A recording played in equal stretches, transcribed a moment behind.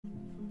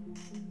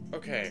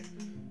Okay.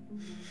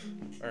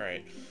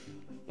 Alright.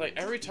 Like,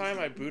 every time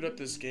I boot up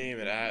this game,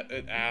 it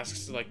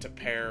asks, like, to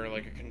pair,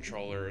 like, a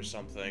controller or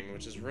something,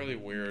 which is really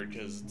weird,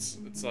 because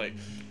it's like,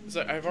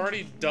 I've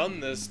already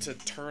done this to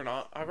turn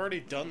on, I've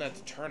already done that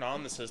to turn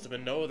on the system,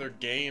 and no other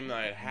game that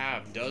I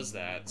have does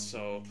that,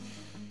 so,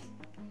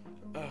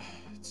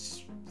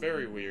 it's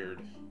very weird.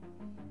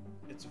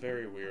 It's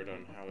very weird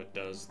on how it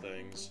does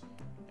things,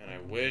 and I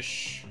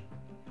wish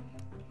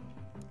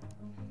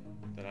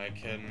that I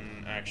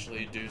can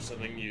actually do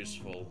something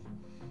useful.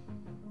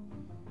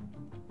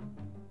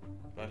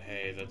 But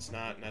hey, that's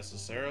not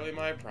necessarily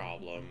my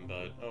problem,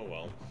 but oh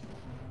well.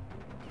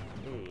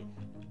 Ooh,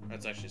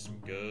 that's actually some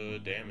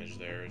good damage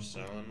there,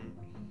 son.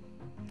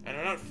 And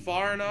I'm not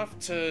far enough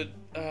to,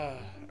 I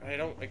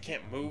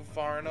can't move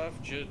far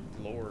enough, good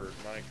lord,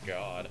 my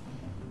god.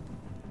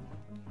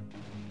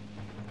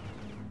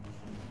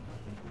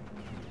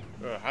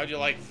 How'd you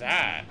like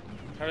that?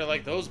 How'd you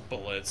like those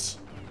bullets?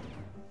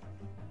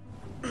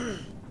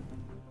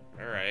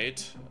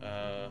 Alright,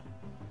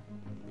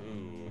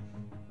 ooh.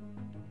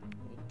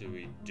 What do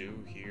we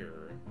do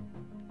here?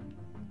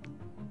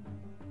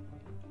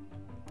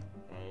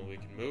 Well, we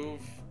can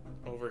move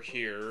over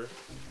here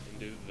and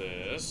do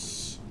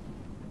this.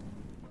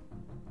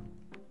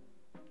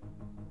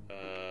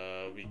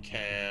 We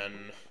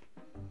can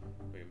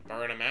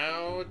burn him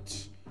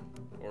out,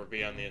 or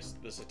be on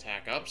this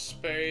attack up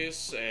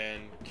space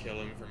and kill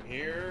him from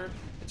here.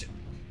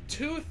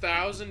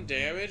 2,000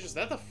 damage? Is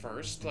that the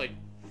first, like,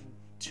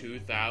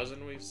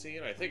 2,000 we've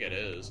seen? I think it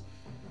is.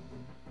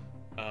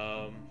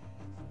 Oh,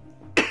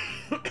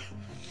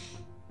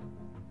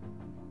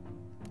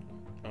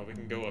 we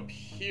can go up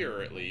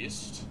here at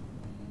least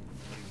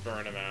and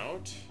burn him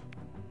out.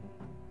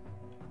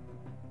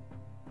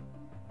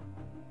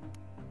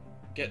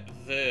 Get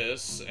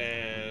this,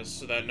 and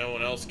so that no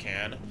one else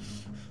can.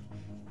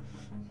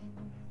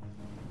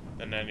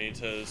 And I need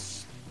to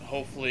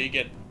hopefully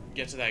get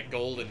to that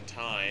golden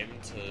time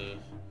to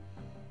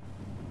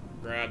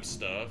grab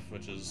stuff,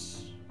 which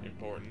is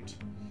important.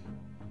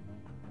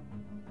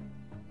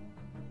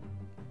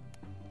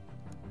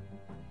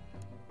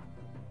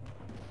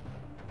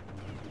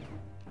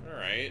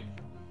 Alright.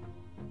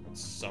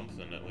 That's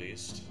something at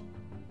least.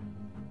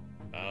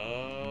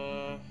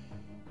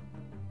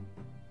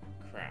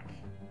 Crap.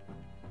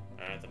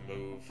 I have to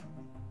move.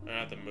 I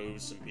have to move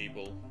some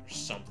people or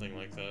something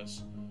like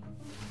this.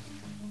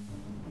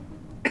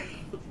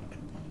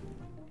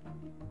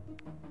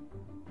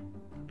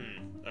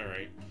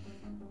 Alright.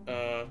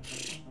 I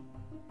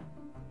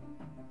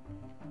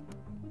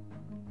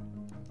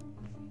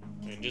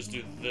can just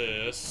do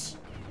this,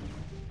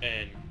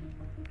 and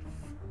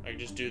I can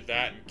just do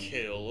that and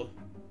kill.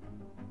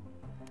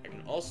 I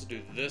can also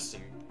do this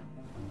and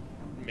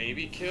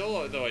maybe kill,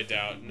 although I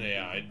doubt.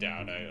 Yeah, I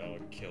doubt I'll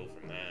kill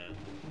from that.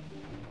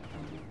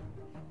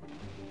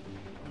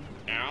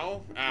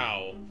 Ow.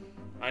 Ow.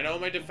 I know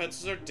my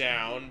defenses are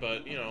down,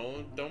 but, you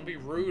know, don't be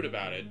rude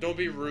about it. Don't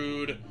be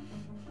rude.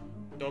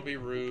 Don't be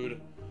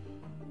rude.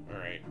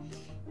 Alright.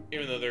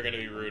 Even though they're gonna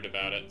be rude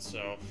about it,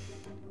 so.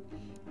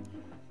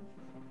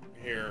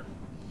 Here.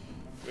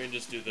 We can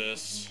just do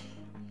this.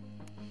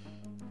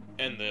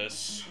 And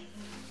this.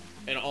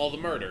 And all the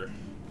murder.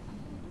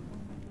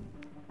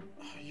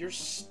 You're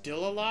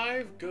still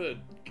alive? Good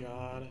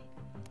God.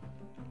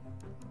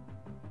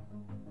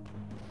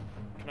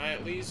 Can I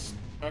at least...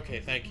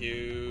 Okay, thank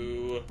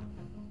you.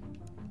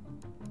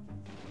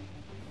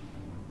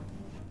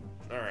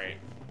 Alright.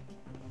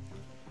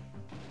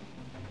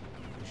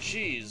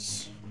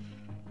 Jeez.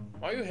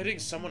 Why are you hitting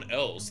someone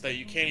else that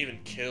you can't even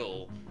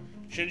kill?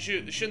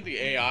 Shouldn't the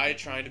AI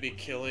trying to be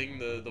killing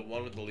the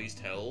one with the least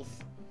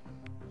health?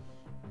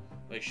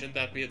 Like, shouldn't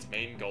that be its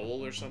main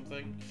goal or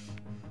something?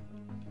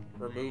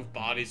 Remove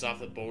bodies off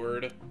the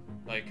board.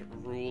 Like,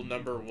 rule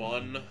number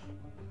 1.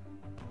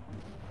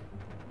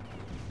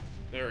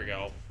 There we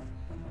go.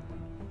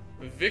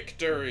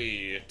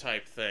 Victory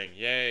type thing.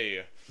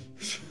 Yay.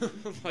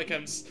 like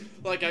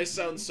I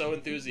sound so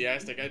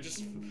enthusiastic.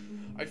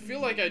 I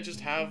feel like I just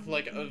have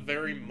like a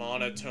very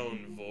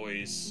monotone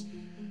voice,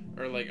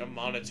 or like a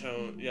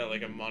monotone, yeah,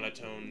 like a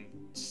monotone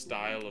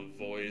style of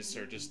voice,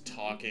 or just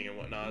talking and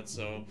whatnot.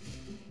 So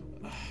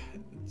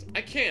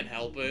I can't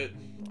help it.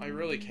 I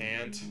really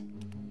can't.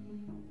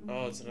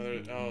 Oh, it's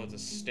another. Oh, it's a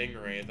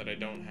stingray that I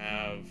don't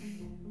have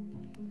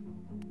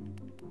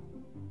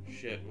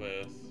shit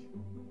with.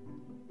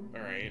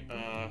 Alright,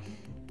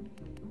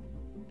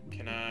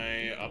 can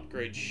I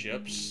upgrade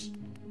ships?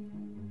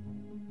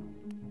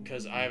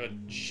 Because I have a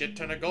shit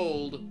ton of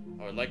gold.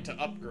 I would like to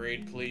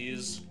upgrade,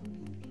 please.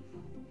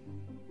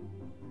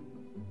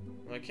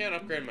 Well, I can't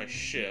upgrade my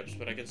ships,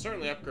 but I can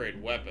certainly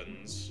upgrade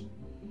weapons.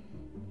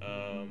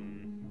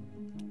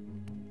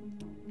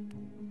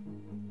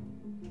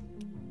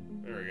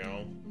 There we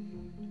go.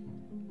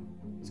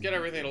 Let's get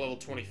everything to level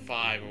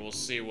 25, and we'll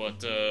see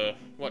what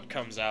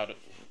comes out.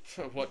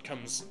 What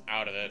comes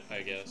out of it,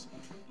 I guess.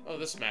 Oh,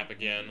 this map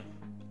again.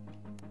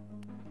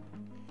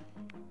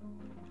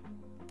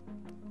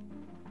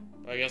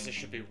 I guess I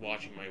should be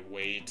watching my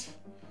weight.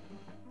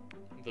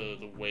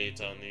 the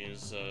weight on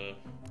these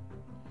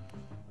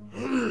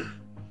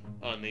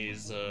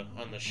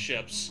on the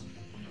ships,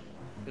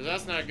 because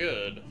that's not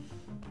good.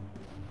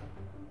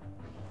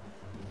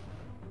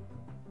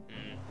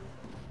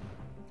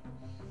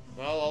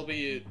 Well,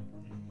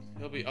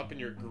 he'll be up in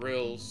your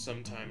grill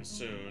sometime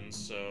soon,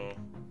 so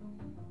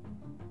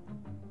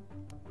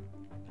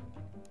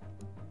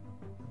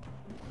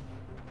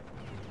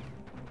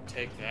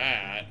take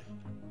that.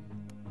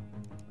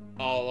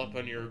 All up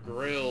on your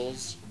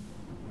grills.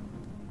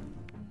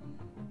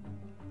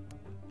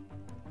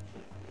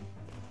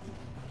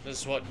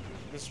 This is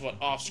what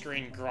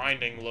off-screen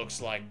grinding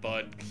looks like,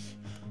 bud.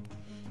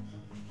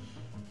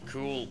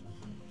 Cool.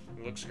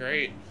 It looks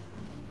great.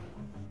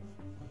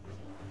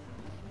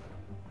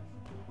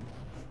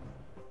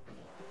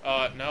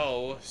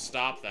 No,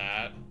 stop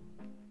that.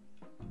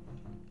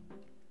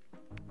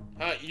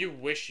 You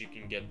wish you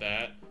can get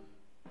that.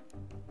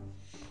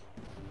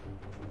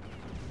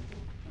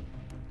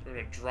 We're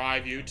gonna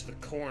drive you to the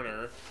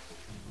corner.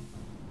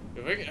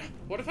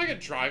 What if I could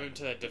drive him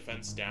to that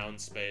defense down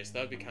space?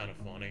 That'd be kind of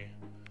funny.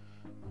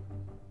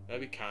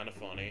 That'd be kind of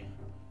funny.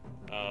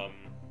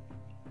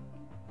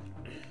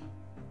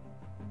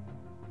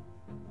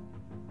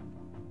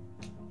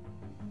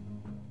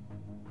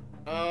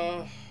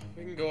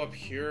 We can go up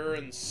here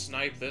and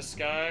snipe this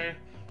guy.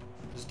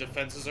 His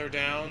defenses are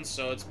down,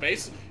 so it's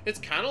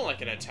kind of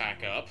like an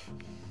attack up.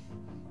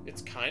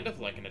 It's kind of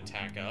like an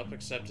attack up,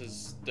 except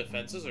his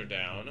defenses are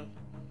down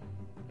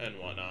and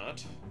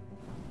whatnot.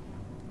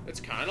 It's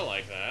kind of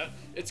like that.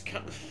 It's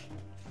kind.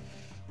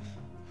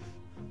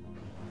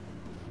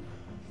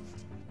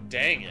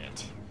 Dang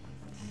it.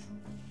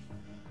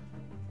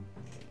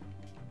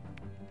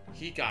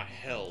 He got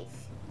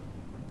health.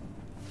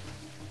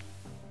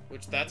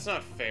 Which, that's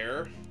not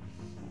fair.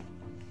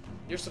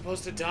 You're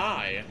supposed to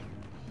die.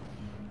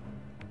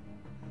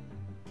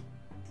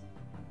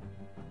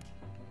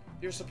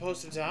 You're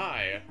supposed to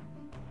die.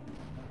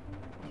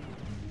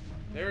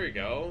 There you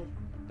go.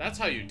 That's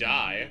how you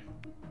die.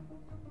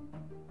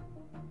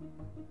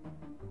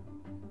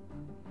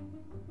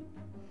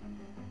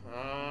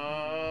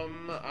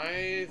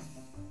 I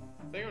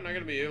think I'm not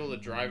gonna be able to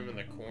drive him in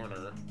the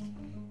corner.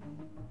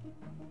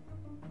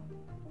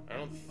 I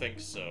don't think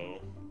so.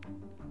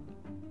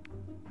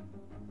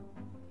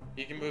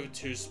 He can move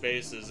 2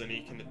 spaces and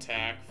he can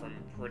attack from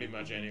pretty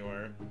much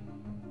anywhere.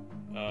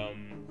 I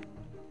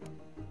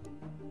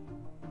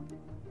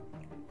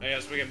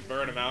guess we can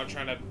burn him out,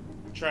 try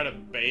to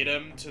bait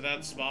him to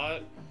that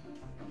spot.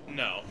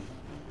 No.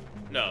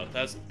 No,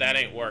 that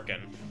ain't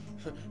working.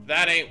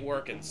 That ain't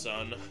working,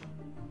 son.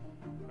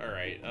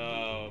 Alright,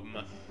 oh,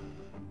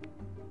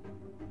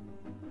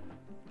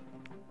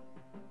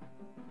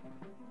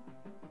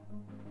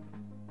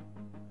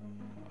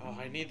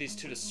 I need these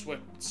two to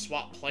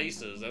swap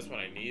places. That's what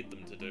I need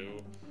them to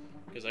do.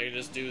 Because I can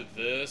just do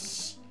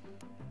this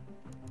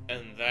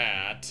and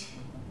that.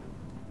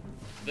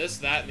 This,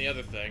 that, and the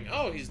other thing.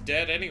 Oh, he's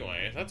dead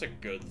anyway. That's a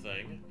good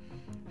thing.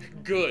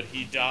 Good,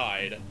 he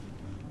died.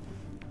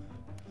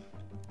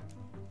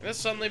 This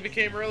suddenly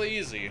became really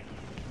easy.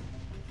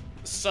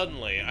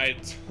 Suddenly,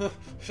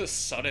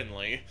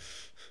 suddenly.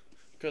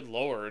 Good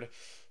lord.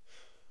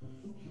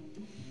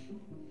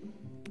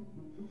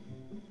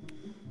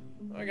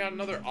 I got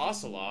another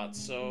ocelot,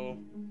 so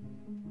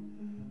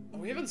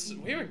we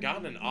haven't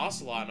gotten an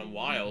ocelot in a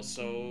while,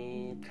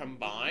 so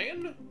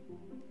combine?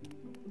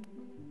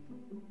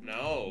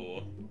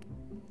 No.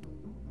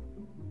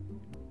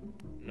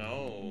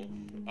 No.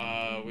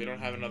 We don't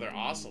have another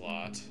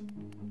ocelot.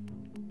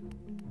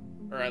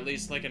 Or at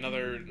least like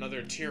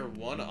another tier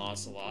 1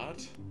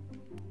 ocelot.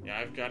 Yeah,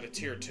 I've got a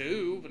tier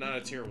 2, but not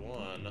a tier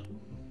 1,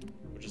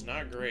 which is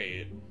not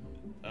great.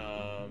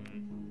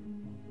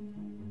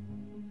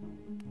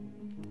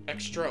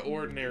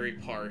 Extraordinary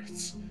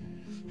parts.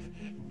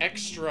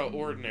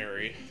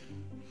 Extraordinary.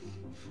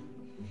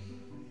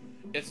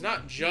 It's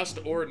not just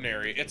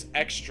ordinary, it's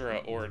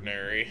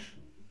extraordinary.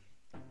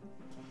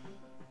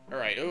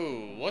 Alright,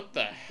 ooh, what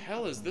the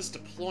hell is this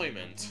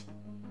deployment?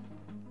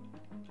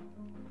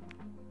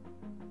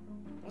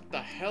 What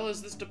the hell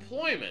is this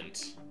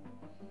deployment?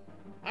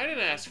 I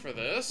didn't ask for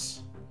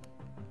this.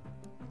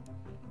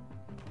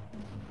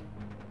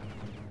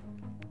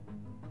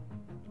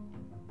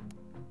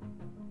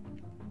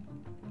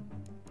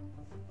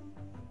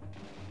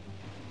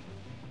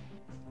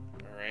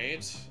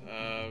 Alright,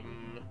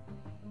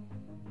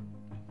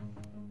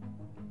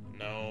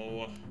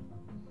 no.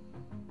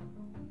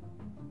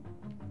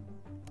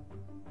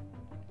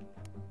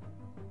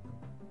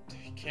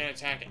 He can't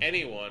attack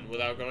anyone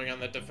without going on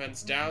the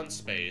defense down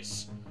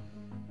space.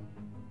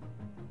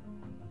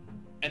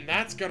 And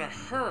that's gonna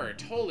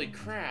hurt, holy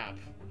crap.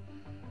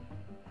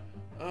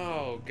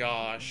 Oh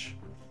gosh.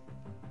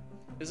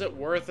 Is it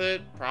worth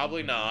it?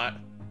 Probably not.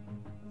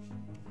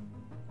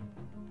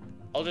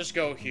 I'll just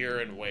go here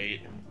and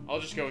wait. I'll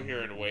just go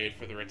here and wait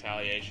for the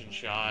retaliation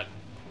shot.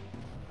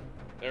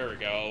 There we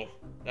go.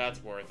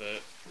 That's worth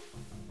it.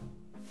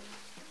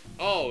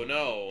 Oh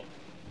no.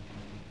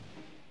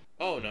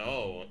 Oh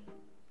no.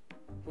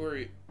 Who are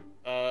you?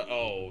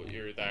 Oh,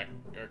 you're that...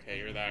 Okay,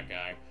 you're that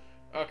guy.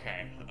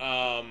 Okay,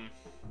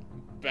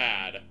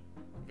 bad.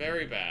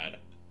 Very bad.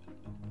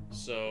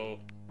 So,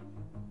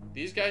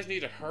 these guys need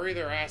to hurry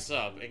their ass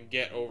up and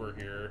get over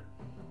here.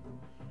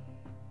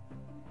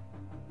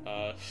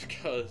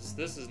 Because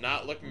this is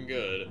not looking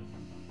good.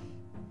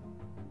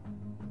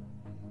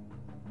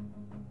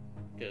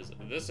 Because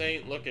this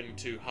ain't looking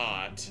too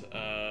hot.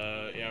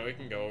 Yeah, we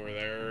can go over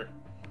there.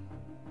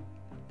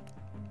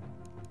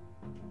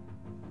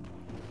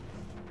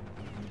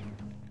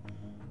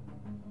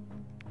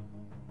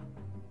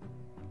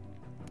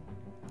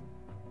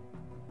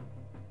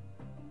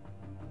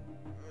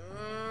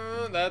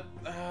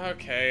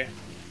 Okay.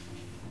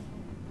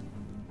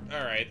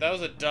 Alright, that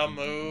was a dumb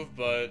move,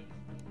 but...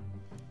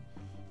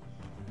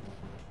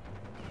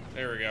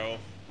 There we go.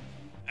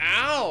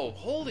 Ow!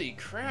 Holy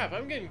crap,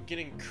 I'm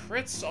getting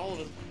crits all of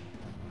the...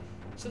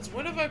 Since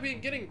when have I been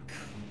getting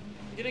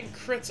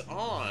crits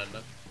on?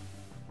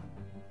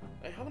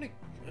 Like,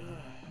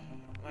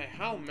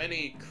 how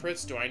many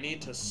crits do I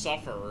need to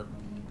suffer?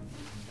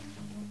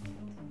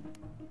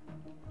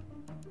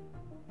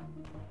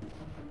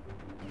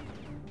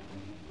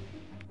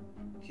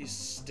 He's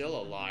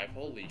still alive.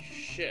 Holy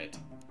shit.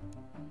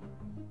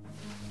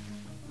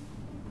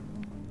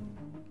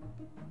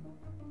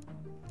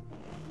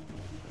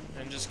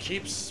 And just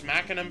keep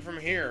smacking him from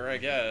here, I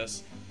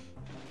guess.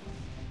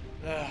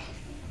 Ugh.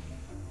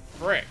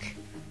 Frick.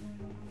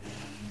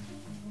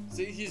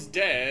 See, he's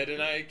dead,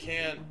 and I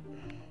can't...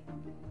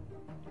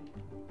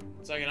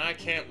 It's like, and I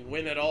can't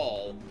win at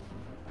all.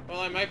 Well,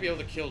 I might be able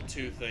to kill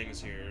two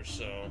things here,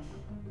 so...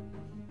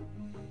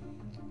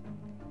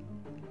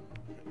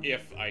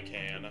 If I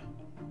can.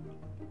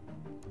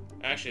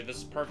 Actually, this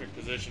is perfect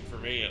position for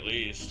me, at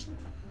least.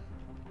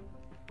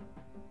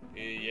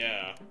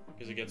 Yeah,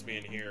 because it gets me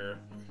in here.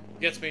 It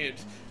gets me...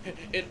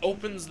 It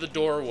opens the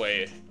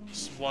doorway,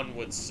 one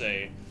would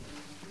say.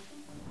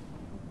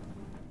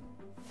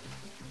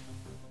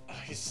 Oh,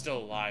 he's still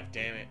alive,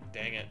 damn it,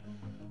 dang it.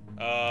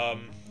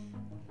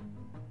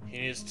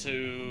 He needs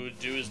to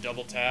do his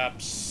double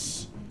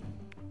taps.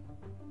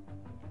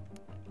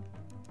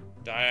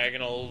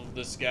 Diagonal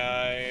this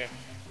guy.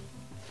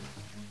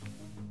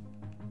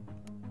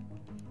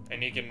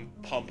 And he can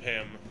pump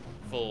him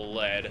full of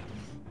lead.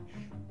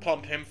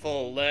 Pump him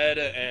full of lead,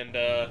 and,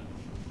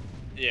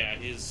 yeah,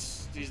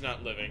 he's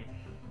not living.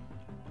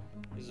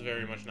 He's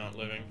very much not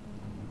living.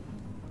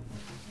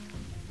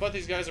 But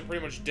these guys are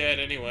pretty much dead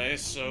anyway,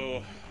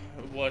 so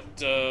what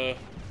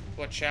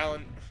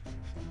challenge...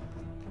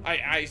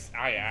 I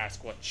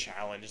ask what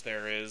challenge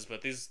there is,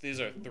 but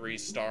these are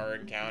 3-star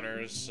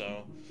encounters,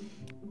 so...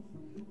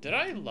 Did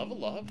I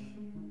level up?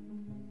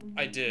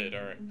 I did,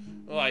 alright.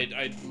 Well,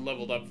 I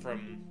leveled up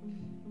from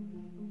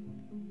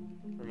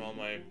all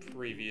my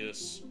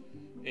previous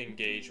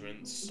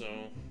engagements, so...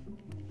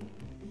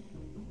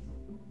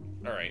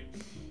 Alright.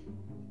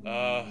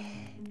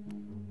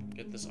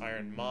 Get this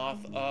Iron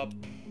Moth up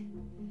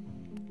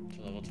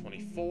to level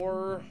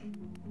 24.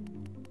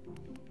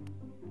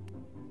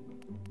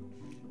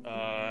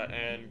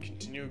 And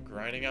continue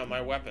grinding out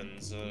my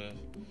weapons,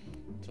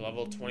 to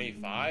level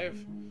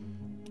 25.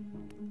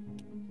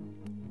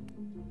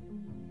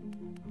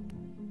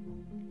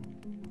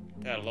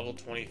 Yeah, level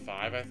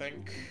 25, I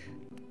think.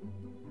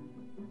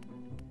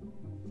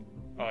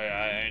 Oh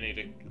yeah, I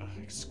need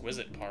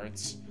exquisite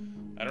parts.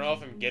 I don't know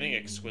if I'm getting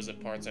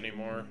exquisite parts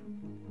anymore.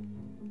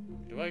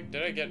 Did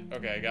I get...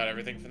 Okay, I got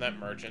everything from that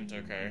merchant.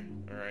 Okay,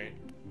 alright.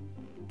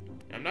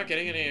 I'm not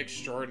getting any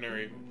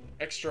extraordinary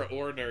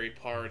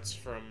parts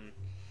from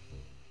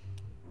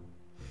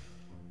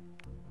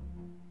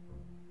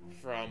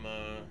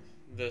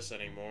this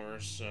anymore,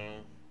 so...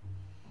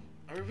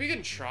 I mean, we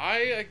can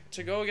try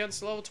to go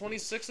against level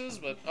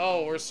 26s, but...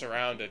 Oh, we're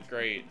surrounded.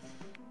 Great.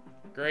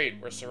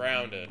 Great, we're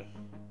surrounded.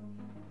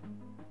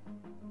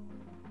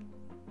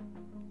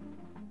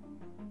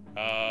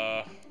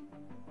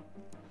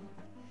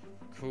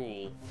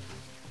 Cool.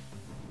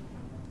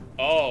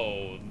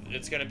 Oh,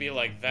 it's gonna be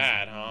like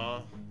that, huh?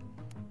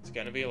 It's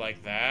gonna be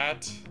like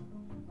that?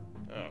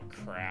 Oh,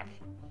 crap.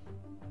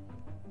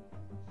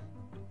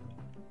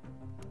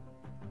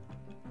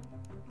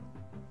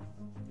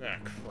 Ah,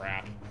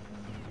 crap.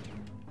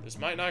 This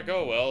might not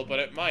go well, but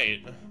it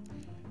might.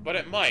 But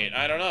it might,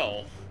 I don't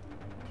know.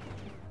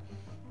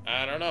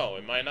 I don't know,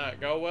 it might not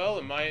go well,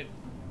 it might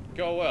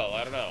go well,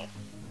 I don't know.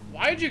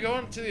 Why'd you go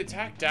into the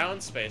attack down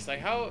space? Like,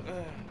 how...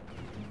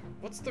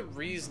 what's the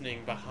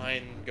reasoning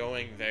behind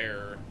going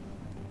there?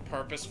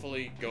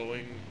 Purposefully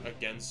going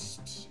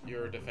against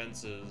your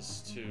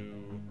defenses to...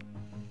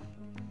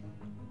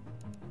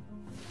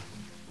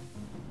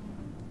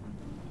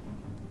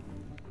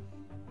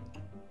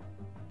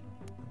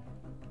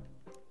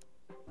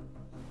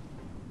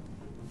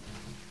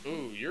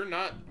 Ooh, you're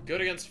not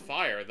good against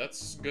fire.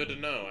 That's good to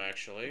know,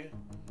 actually.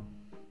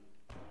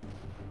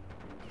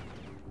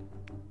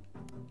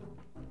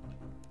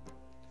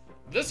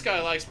 This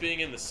guy likes being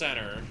in the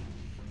center.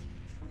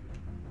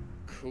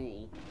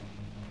 Cool.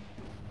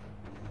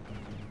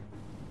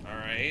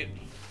 Alright.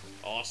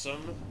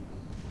 Awesome.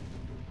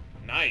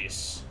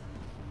 Nice.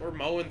 We're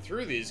mowing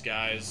through these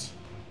guys.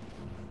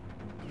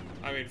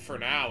 I mean, for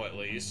now, at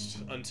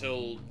least.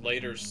 Until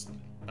later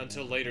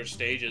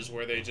stages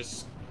where they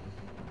just...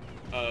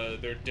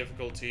 their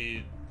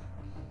difficulty...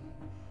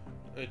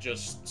 It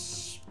just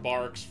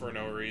sparks for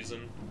no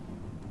reason.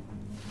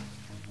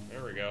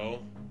 There we go.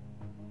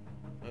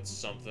 That's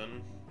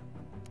something.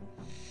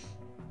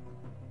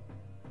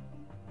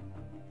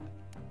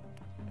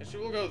 Actually,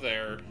 we'll go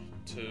there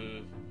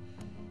to...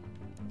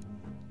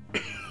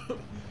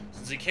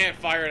 Since he can't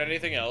fire at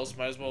anything else,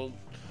 might as well...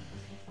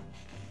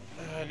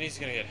 and he's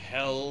gonna get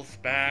health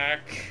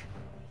back.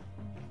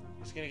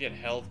 He's gonna get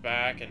health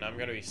back, and I'm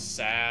gonna be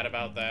sad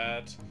about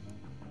that.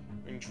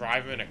 We can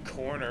drive him in a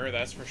corner,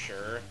 that's for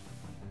sure.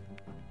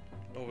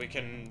 But we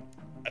can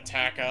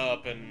attack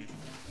up, and...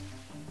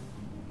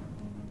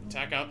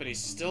 Attack up, and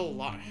he's still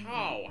alive.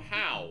 How?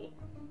 How?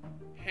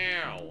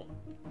 How?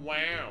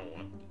 Wow.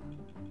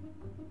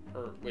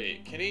 Or,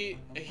 wait, can he...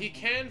 He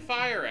can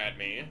fire at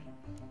me.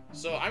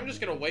 So I'm just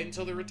gonna wait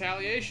until the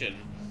retaliation.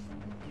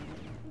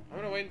 I'm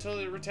gonna wait until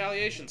the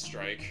retaliation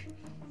strike.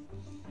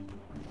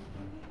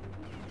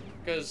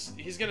 Because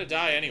he's gonna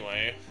die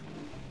anyway.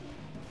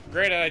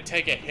 Granted, I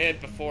take a hit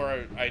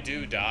before I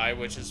do die,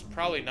 which is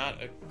probably not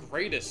a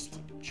greatest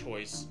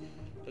choice.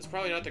 It's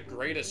probably not the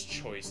greatest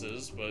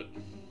choices, but...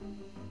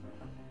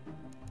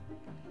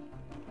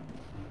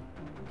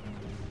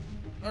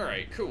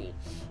 Alright, cool.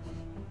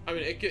 I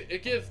mean,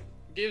 it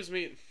gives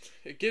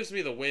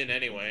me the win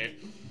anyway.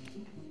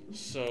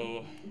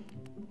 So,